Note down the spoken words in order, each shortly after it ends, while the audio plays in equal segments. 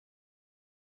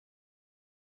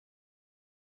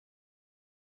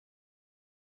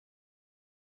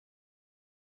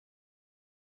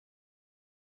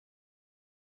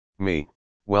Me,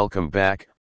 welcome back,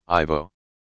 Ivo.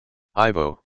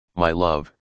 Ivo, my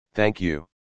love, thank you.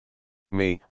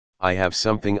 Me, I have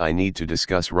something I need to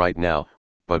discuss right now,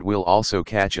 but we'll also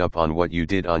catch up on what you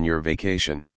did on your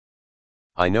vacation.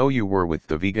 I know you were with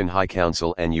the Vegan High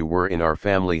Council and you were in our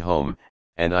family home,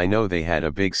 and I know they had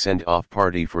a big send-off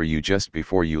party for you just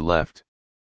before you left.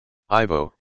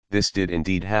 Ivo, this did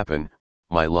indeed happen,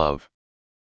 my love.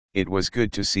 It was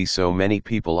good to see so many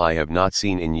people I have not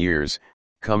seen in years,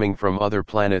 coming from other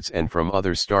planets and from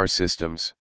other star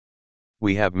systems.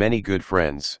 We have many good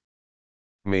friends.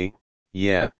 Me,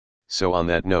 yeah, so on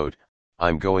that note,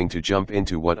 I'm going to jump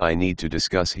into what I need to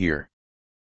discuss here.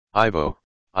 Ivo,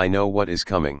 I know what is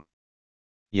coming.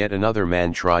 Yet another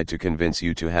man tried to convince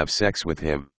you to have sex with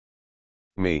him.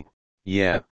 Me,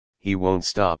 yeah, he won't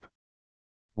stop.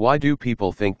 Why do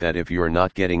people think that if you're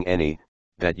not getting any,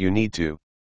 that you need to?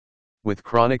 With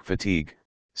chronic fatigue,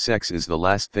 sex is the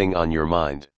last thing on your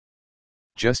mind.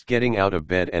 Just getting out of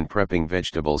bed and prepping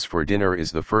vegetables for dinner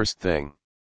is the first thing.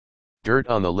 Dirt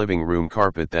on the living room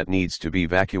carpet that needs to be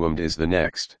vacuumed is the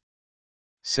next.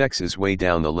 Sex is way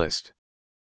down the list.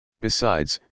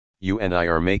 Besides, you and I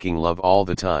are making love all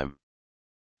the time.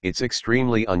 It's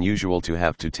extremely unusual to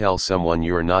have to tell someone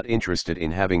you're not interested in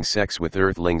having sex with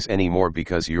Earthlings anymore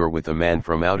because you're with a man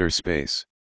from outer space.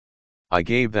 I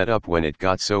gave that up when it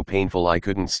got so painful I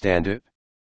couldn't stand it.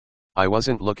 I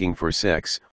wasn't looking for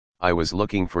sex, I was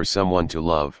looking for someone to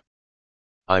love.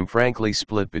 I'm frankly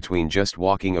split between just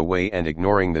walking away and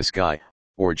ignoring this guy,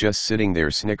 or just sitting there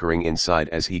snickering inside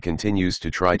as he continues to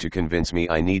try to convince me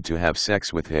I need to have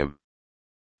sex with him.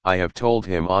 I have told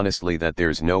him honestly that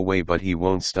there's no way, but he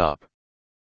won't stop.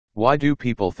 Why do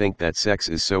people think that sex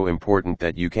is so important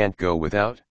that you can't go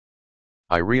without?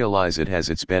 I realize it has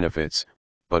its benefits,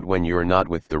 but when you're not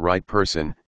with the right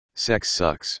person, sex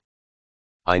sucks.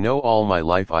 I know all my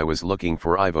life I was looking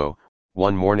for Ivo,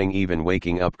 one morning even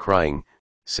waking up crying,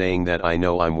 saying that I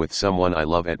know I'm with someone I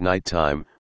love at night time,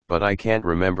 but I can't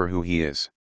remember who he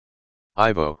is.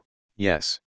 Ivo,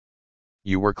 yes.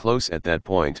 You were close at that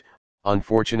point,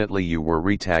 unfortunately you were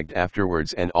retagged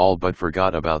afterwards and all but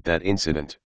forgot about that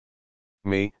incident.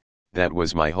 Me, that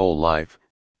was my whole life,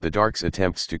 the Dark's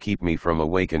attempts to keep me from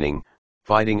awakening,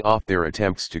 fighting off their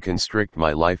attempts to constrict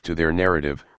my life to their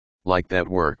narrative, like that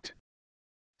worked.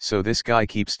 So this guy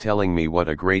keeps telling me what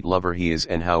a great lover he is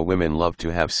and how women love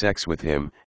to have sex with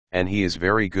him, and he is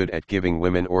very good at giving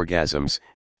women orgasms.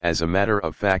 As a matter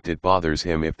of fact, it bothers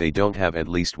him if they don't have at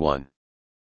least one.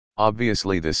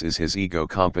 Obviously this is his ego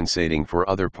compensating for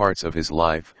other parts of his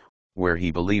life, where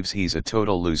he believes he's a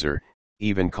total loser,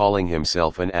 even calling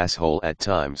himself an asshole at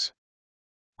times.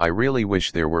 I really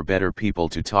wish there were better people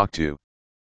to talk to.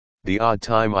 The odd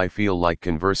time I feel like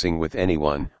conversing with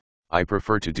anyone, I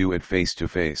prefer to do it face to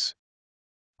face.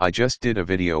 I just did a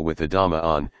video with Adama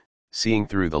on, seeing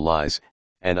through the lies,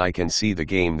 and I can see the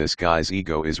game this guy's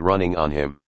ego is running on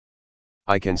him.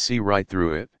 I can see right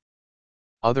through it.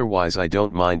 Otherwise I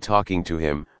don't mind talking to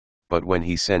him, but when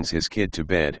he sends his kid to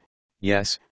bed,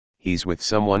 yes, he's with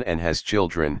someone and has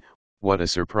children, what a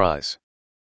surprise.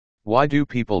 Why do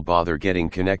people bother getting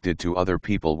connected to other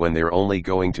people when they're only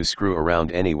going to screw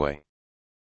around anyway?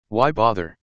 Why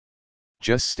bother?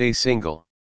 Just stay single.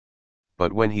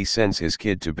 But when he sends his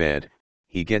kid to bed,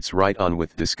 he gets right on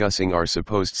with discussing our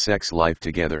supposed sex life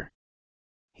together.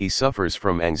 He suffers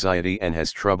from anxiety and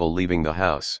has trouble leaving the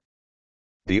house.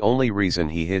 The only reason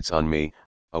he hits on me,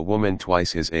 a woman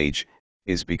twice his age,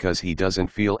 is because he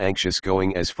doesn't feel anxious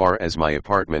going as far as my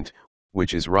apartment,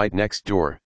 which is right next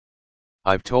door.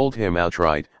 I've told him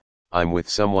outright, I'm with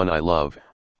someone I love,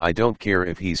 I don't care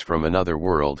if he's from another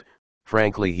world,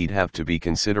 frankly he'd have to be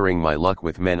considering my luck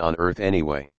with men on Earth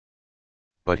anyway.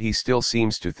 But he still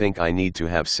seems to think I need to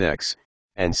have sex,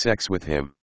 and sex with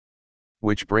him.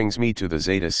 Which brings me to the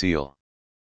Zeta seal.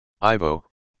 Ivo,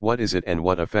 what is it and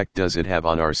what effect does it have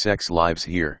on our sex lives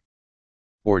here?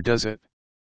 Or does it?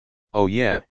 Oh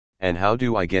yeah, and how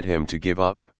do I get him to give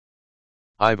up?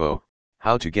 Ivo,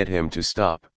 how to get him to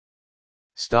stop?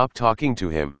 Stop talking to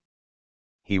him.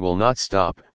 He will not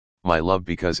stop, my love,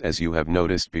 because as you have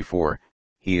noticed before,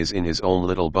 he is in his own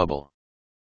little bubble.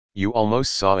 You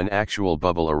almost saw an actual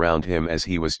bubble around him as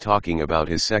he was talking about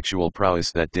his sexual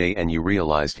prowess that day, and you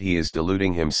realized he is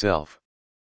deluding himself.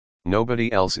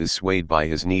 Nobody else is swayed by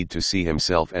his need to see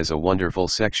himself as a wonderful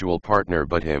sexual partner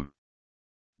but him.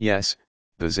 Yes,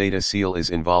 the Zeta seal is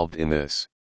involved in this.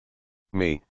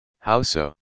 Me, how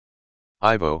so?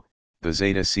 Ivo, the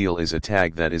Zeta seal is a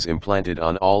tag that is implanted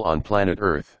on all on planet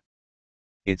Earth.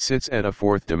 It sits at a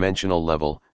fourth dimensional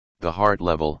level, the heart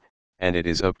level, and it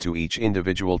is up to each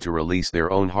individual to release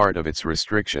their own heart of its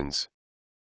restrictions.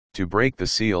 To break the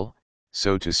seal,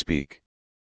 so to speak.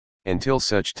 Until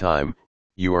such time,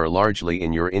 you are largely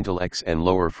in your intellect's and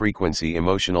lower frequency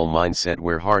emotional mindset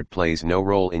where heart plays no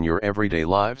role in your everyday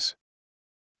lives.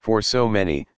 For so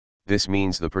many, this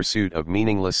means the pursuit of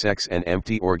meaningless sex and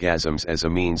empty orgasms as a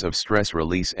means of stress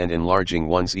release and enlarging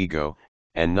one's ego,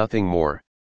 and nothing more.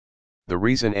 The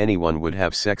reason anyone would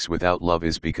have sex without love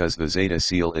is because the Zeta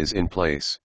seal is in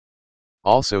place.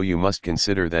 Also, you must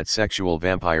consider that sexual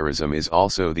vampirism is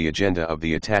also the agenda of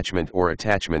the attachment or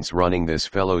attachments running this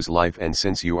fellow's life, and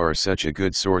since you are such a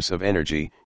good source of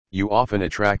energy, you often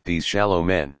attract these shallow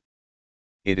men.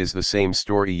 It is the same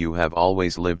story you have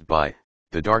always lived by,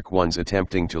 the dark ones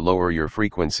attempting to lower your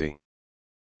frequency.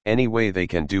 Any way they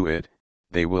can do it,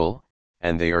 they will,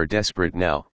 and they are desperate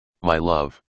now, my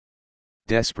love.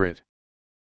 Desperate.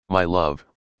 My love,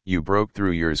 you broke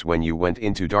through yours when you went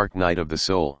into dark night of the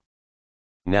soul.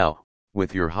 Now,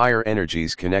 with your higher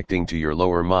energies connecting to your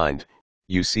lower mind,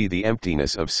 you see the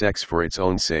emptiness of sex for its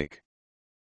own sake.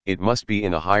 It must be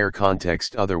in a higher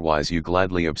context, otherwise you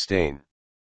gladly abstain.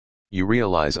 You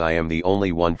realize I am the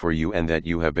only one for you and that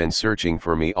you have been searching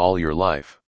for me all your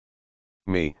life.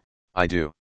 Me, I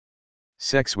do.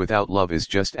 Sex without love is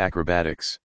just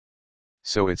acrobatics.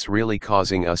 So it's really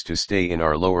causing us to stay in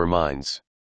our lower minds.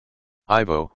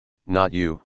 Ivo, not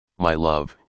you, my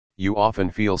love. You often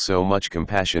feel so much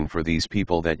compassion for these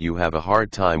people that you have a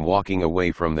hard time walking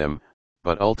away from them,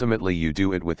 but ultimately you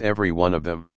do it with every one of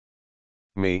them.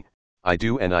 Me, I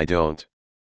do and I don't.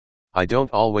 I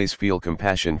don't always feel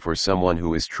compassion for someone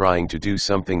who is trying to do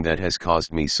something that has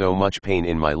caused me so much pain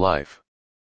in my life.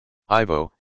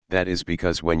 Ivo, that is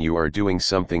because when you are doing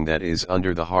something that is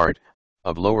under the heart,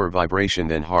 of lower vibration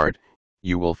than heart,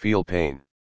 you will feel pain.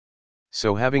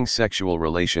 So having sexual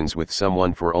relations with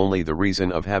someone for only the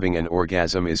reason of having an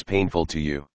orgasm is painful to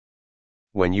you.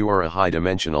 When you are a high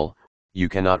dimensional, you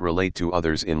cannot relate to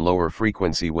others in lower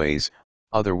frequency ways,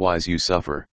 otherwise you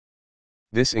suffer.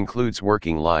 This includes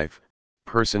working life,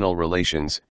 personal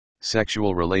relations,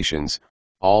 sexual relations,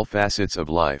 all facets of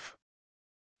life.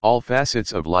 All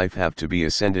facets of life have to be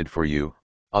ascended for you,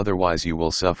 otherwise you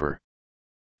will suffer.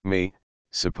 Me,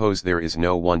 suppose there is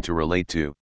no one to relate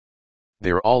to.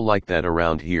 They're all like that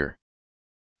around here.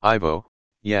 Ivo,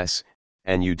 yes,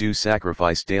 and you do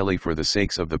sacrifice daily for the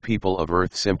sakes of the people of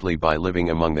Earth simply by living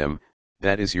among them,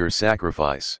 that is your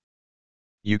sacrifice.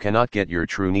 You cannot get your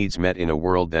true needs met in a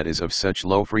world that is of such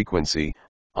low frequency,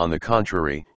 on the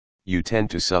contrary, you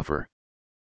tend to suffer.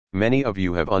 Many of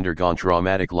you have undergone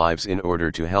traumatic lives in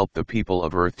order to help the people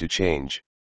of Earth to change.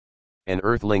 An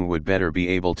Earthling would better be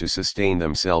able to sustain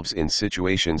themselves in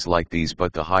situations like these,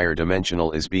 but the higher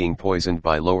dimensional is being poisoned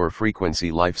by lower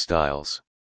frequency lifestyles.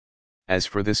 As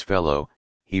for this fellow,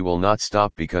 he will not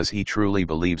stop because he truly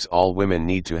believes all women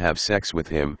need to have sex with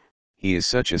him, he is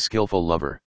such a skillful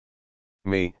lover.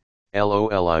 Me,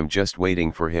 lol, I'm just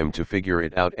waiting for him to figure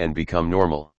it out and become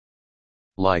normal.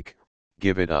 Like,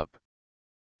 give it up.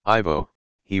 Ivo,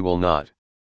 he will not.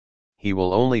 He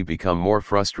will only become more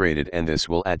frustrated and this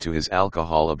will add to his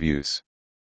alcohol abuse.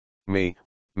 Me,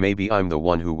 maybe I'm the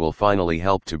one who will finally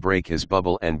help to break his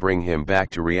bubble and bring him back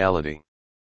to reality.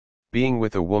 Being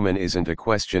with a woman isn't a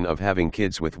question of having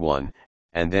kids with one,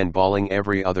 and then balling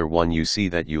every other one you see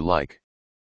that you like.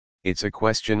 It's a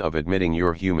question of admitting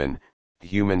you're human,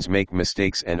 humans make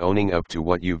mistakes, and owning up to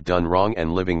what you've done wrong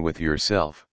and living with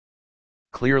yourself.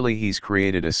 Clearly he's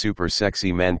created a super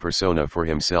sexy man persona for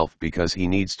himself because he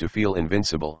needs to feel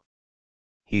invincible.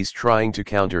 He's trying to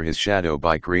counter his shadow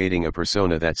by creating a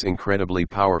persona that's incredibly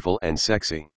powerful and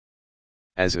sexy.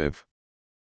 As if.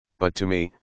 But to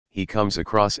me, he comes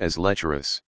across as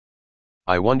lecherous.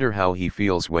 I wonder how he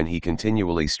feels when he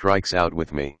continually strikes out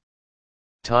with me.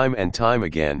 Time and time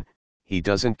again, he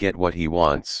doesn't get what he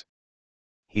wants.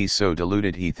 He's so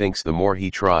deluded he thinks the more he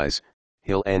tries,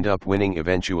 he'll end up winning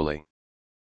eventually.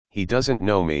 He doesn't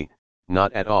know me,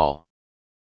 not at all.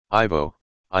 Ivo,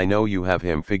 I know you have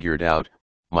him figured out,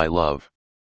 my love.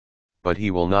 But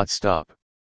he will not stop.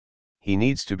 He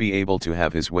needs to be able to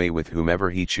have his way with whomever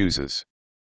he chooses.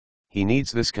 He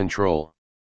needs this control.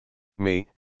 Me,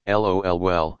 lol,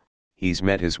 well, he's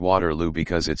met his Waterloo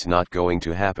because it's not going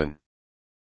to happen.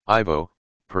 Ivo,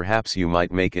 perhaps you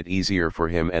might make it easier for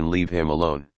him and leave him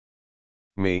alone.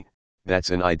 Me, that's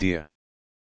an idea.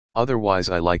 Otherwise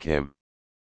I like him.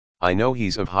 I know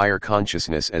he's of higher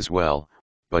consciousness as well,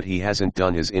 but he hasn't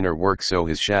done his inner work, so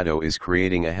his shadow is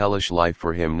creating a hellish life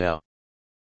for him now.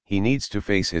 He needs to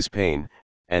face his pain,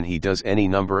 and he does any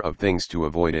number of things to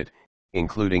avoid it,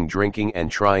 including drinking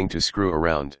and trying to screw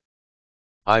around.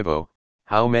 Ivo,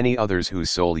 how many others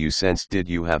whose soul you sensed did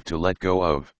you have to let go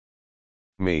of?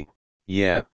 Me,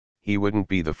 yeah, he wouldn't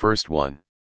be the first one.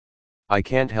 I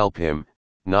can't help him,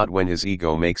 not when his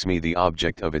ego makes me the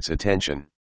object of its attention.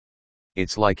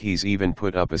 It's like he's even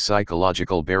put up a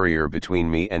psychological barrier between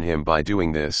me and him by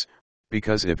doing this,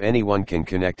 because if anyone can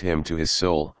connect him to his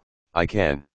soul, I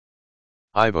can.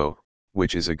 Ivo,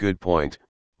 which is a good point,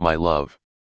 my love.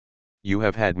 You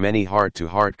have had many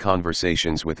heart-to-heart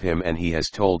conversations with him and he has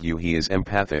told you he is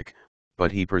empathic,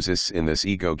 but he persists in this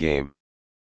ego game.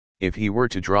 If he were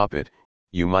to drop it,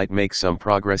 you might make some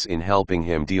progress in helping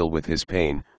him deal with his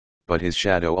pain, but his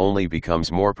shadow only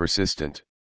becomes more persistent.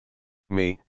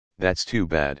 Me, that's too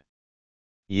bad.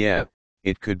 Yeah,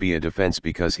 it could be a defense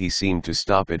because he seemed to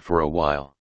stop it for a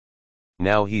while.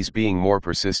 Now he's being more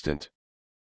persistent.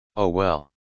 Oh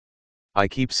well. I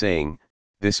keep saying,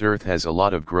 this earth has a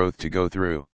lot of growth to go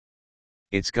through.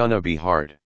 It's gonna be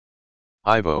hard.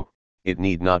 Ivo, it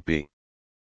need not be.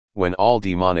 When all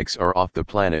demonics are off the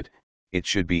planet, it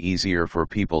should be easier for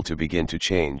people to begin to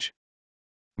change.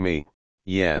 Me,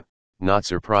 yeah, not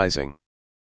surprising.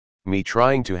 Me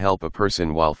trying to help a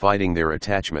person while fighting their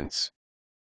attachments.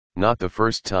 Not the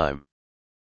first time.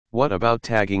 What about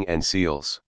tagging and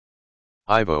seals?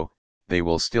 Ivo, they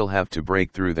will still have to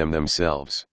break through them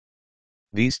themselves.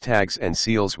 These tags and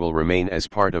seals will remain as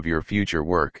part of your future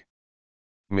work.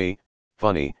 Me,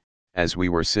 funny, as we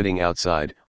were sitting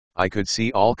outside, I could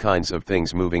see all kinds of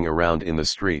things moving around in the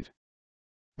street.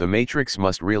 The matrix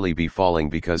must really be falling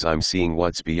because I'm seeing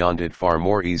what's beyond it far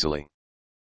more easily.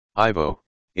 Ivo,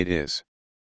 it is.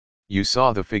 You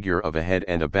saw the figure of a head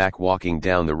and a back walking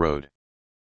down the road.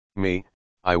 Me,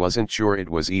 I wasn't sure it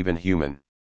was even human.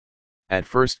 At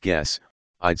first guess,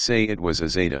 I'd say it was a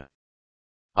Zeta.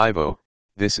 Ivo,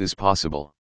 this is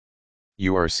possible.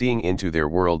 You are seeing into their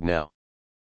world now.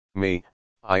 Me,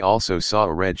 I also saw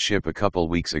a red ship a couple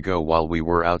weeks ago while we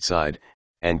were outside,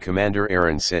 and Commander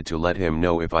Aaron said to let him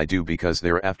know if I do because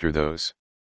they're after those.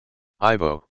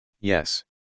 Ivo, yes.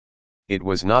 It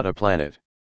was not a planet.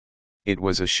 It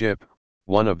was a ship,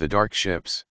 one of the dark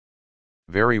ships.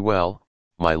 Very well,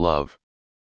 my love.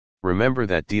 Remember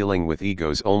that dealing with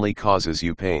egos only causes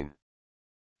you pain.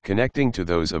 Connecting to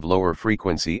those of lower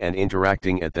frequency and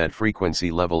interacting at that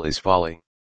frequency level is folly.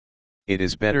 It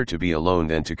is better to be alone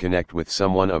than to connect with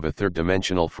someone of a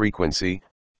third-dimensional frequency,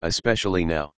 especially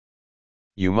now.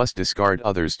 You must discard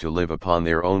others to live upon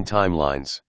their own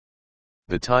timelines.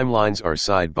 The timelines are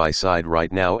side by side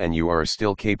right now and you are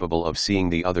still capable of seeing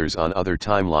the others on other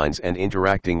timelines and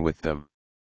interacting with them.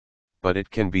 But it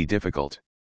can be difficult.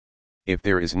 If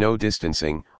there is no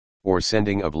distancing, or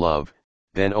sending of love,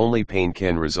 then only pain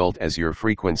can result as your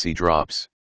frequency drops.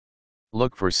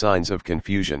 Look for signs of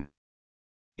confusion.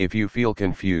 If you feel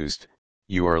confused,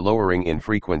 you are lowering in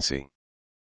frequency.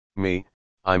 Me,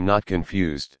 I'm not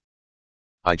confused.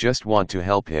 I just want to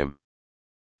help him.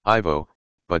 Ivo,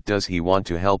 but does he want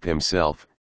to help himself?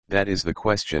 That is the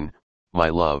question, my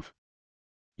love.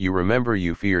 You remember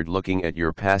you feared looking at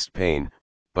your past pain,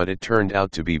 but it turned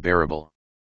out to be bearable.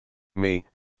 Me,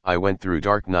 I went through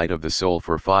dark night of the soul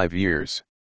for 5 years.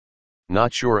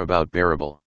 Not sure about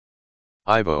bearable.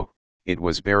 Ivo, it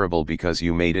was bearable because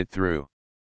you made it through.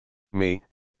 Me,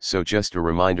 so just a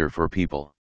reminder for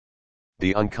people.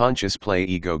 The unconscious play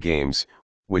ego games,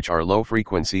 which are low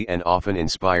frequency and often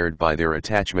inspired by their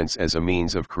attachments as a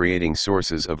means of creating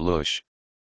sources of lush.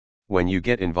 When you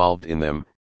get involved in them,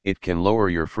 it can lower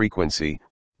your frequency,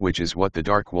 which is what the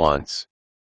dark wants.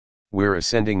 We're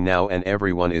ascending now and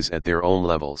everyone is at their own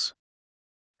levels.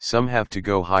 Some have to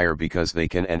go higher because they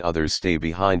can and others stay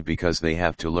behind because they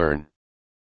have to learn.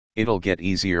 It'll get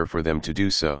easier for them to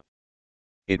do so.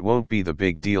 It won't be the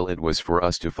big deal it was for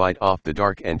us to fight off the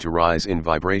dark and to rise in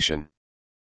vibration.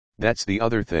 That's the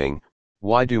other thing,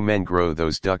 why do men grow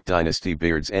those Duck Dynasty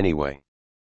beards anyway?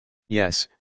 Yes,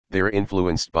 they're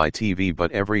influenced by TV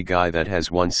but every guy that has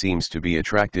one seems to be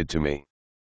attracted to me.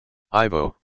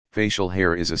 Ivo, facial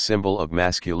hair is a symbol of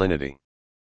masculinity.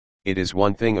 It is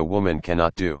one thing a woman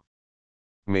cannot do.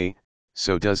 Me,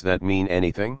 so does that mean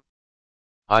anything?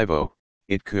 Ivo,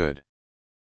 it could.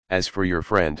 As for your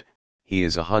friend, he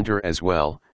is a hunter as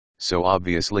well, so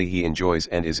obviously he enjoys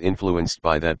and is influenced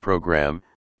by that program,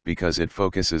 because it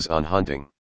focuses on hunting.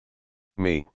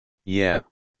 Me, yeah,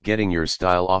 getting your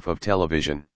style off of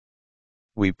television.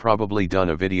 We've probably done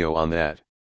a video on that.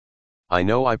 I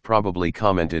know I probably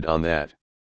commented on that.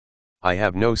 I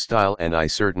have no style and I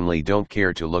certainly don't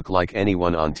care to look like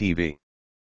anyone on TV.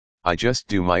 I just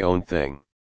do my own thing.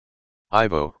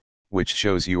 Ivo, which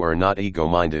shows you are not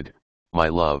ego-minded, my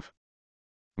love.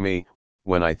 Me,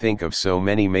 when I think of so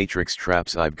many matrix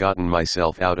traps I've gotten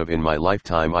myself out of in my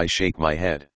lifetime I shake my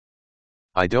head.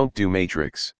 I don't do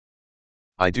matrix.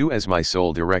 I do as my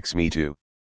soul directs me to.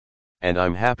 And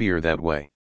I'm happier that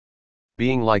way.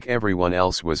 Being like everyone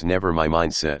else was never my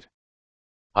mindset.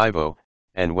 Ivo,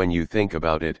 and when you think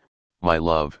about it, my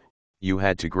love, you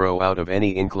had to grow out of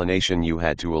any inclination you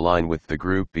had to align with the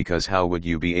group, because how would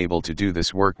you be able to do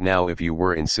this work now if you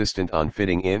were insistent on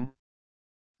fitting in?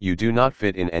 You do not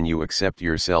fit in and you accept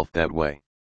yourself that way.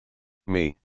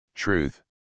 Me, truth.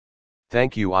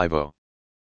 Thank you, Ivo.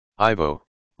 Ivo,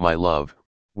 my love,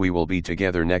 we will be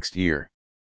together next year.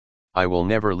 I will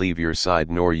never leave your side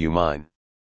nor you mine.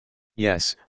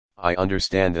 Yes, I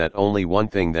understand that only one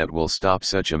thing that will stop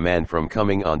such a man from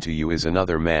coming onto you is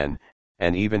another man,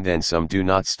 and even then some do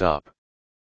not stop.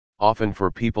 Often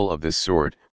for people of this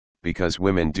sort, because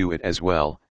women do it as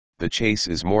well, the chase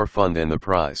is more fun than the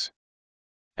prize.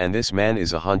 And this man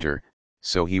is a hunter,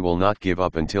 so he will not give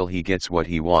up until he gets what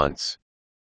he wants.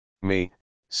 Me,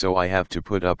 so I have to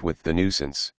put up with the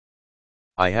nuisance.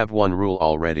 I have one rule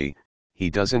already, he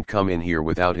doesn't come in here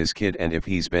without his kid and if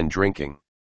he's been drinking.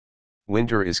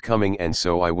 Winter is coming and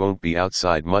so I won't be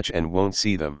outside much and won't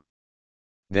see them.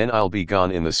 Then I'll be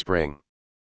gone in the spring.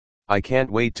 I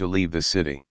can't wait to leave the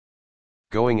city.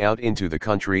 Going out into the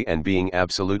country and being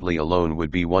absolutely alone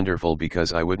would be wonderful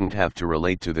because I wouldn't have to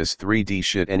relate to this 3D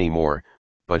shit anymore,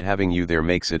 but having you there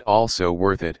makes it all so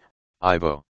worth it,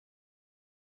 Ivo.